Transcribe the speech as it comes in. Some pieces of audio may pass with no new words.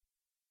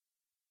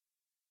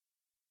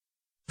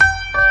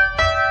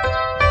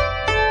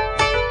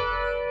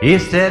He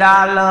said,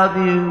 I love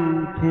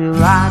you till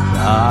I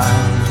die.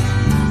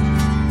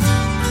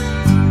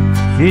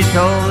 She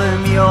told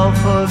him, you'll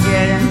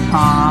forget in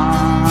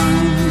time.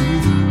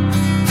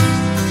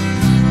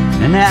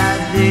 And as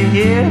the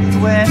years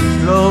went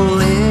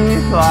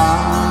slowly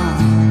by,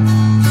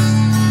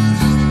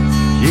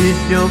 she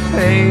still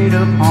preyed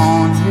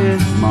upon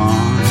his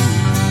mind.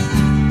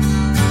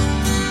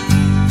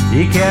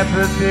 He kept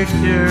her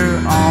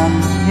picture on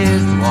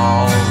his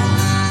wall.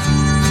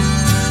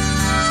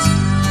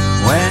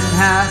 Went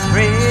half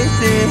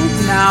crazy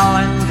now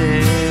and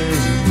then.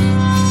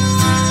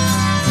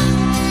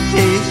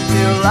 He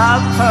still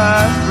loved her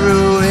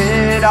through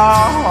it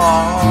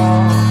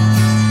all,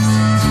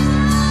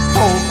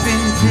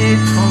 hoping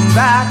she'd come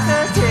back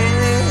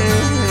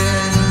again.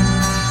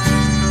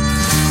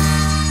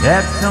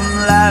 Kept some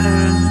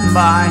letters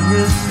by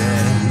his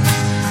bed,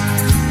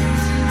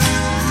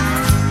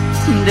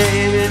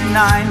 dated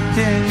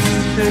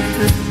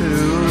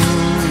 1962.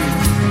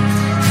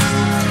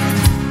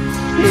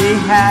 He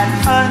had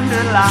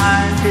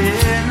underlined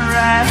in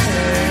red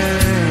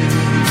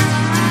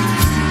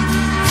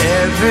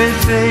every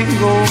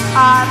single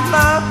I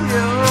love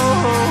you.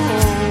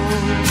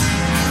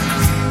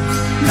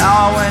 Now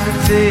I went to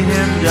see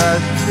him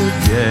just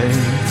today.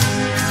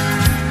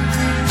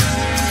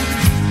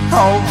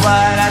 Oh,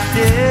 but I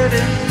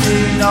didn't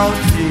see no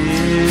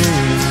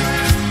tears,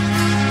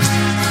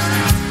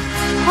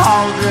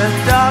 all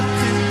dressed up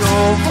to go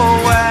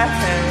away.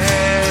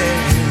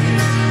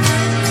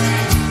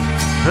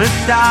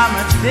 First time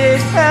I did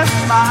him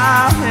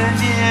smile in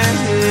years.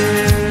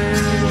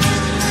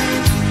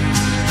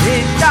 He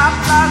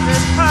stopped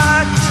loving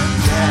her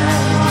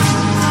today.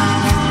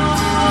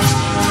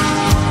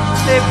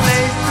 They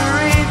placed a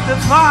wreath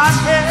upon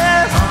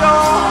his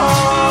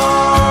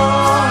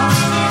door,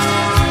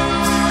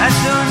 and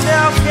soon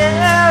they'll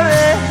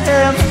carry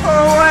him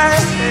away.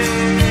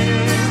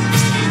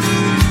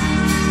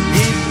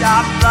 He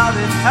stopped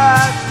loving her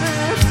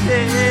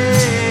today.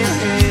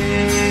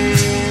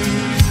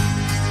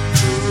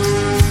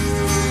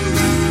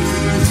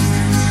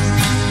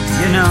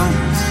 You know,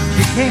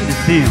 she came to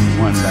see him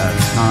one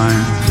last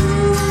time,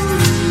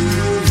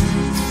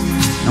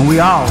 and we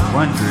all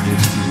wondered if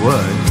she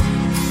would.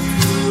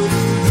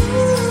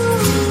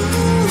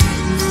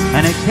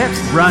 And it kept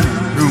running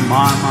through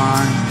my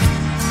mind,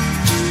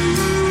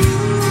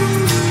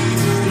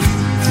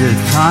 this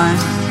time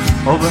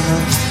over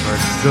her for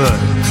good.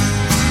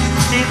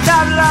 She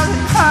stopped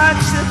loving her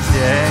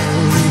today.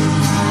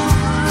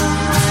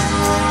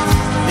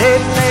 They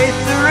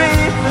placed the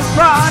wreath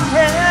upon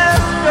his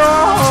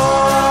door,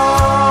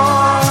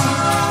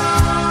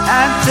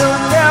 and soon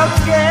they'll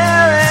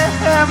carry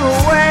him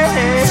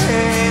away.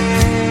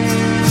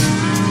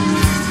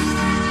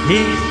 He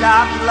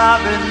stopped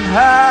loving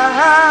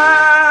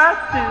her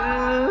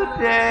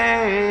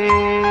today.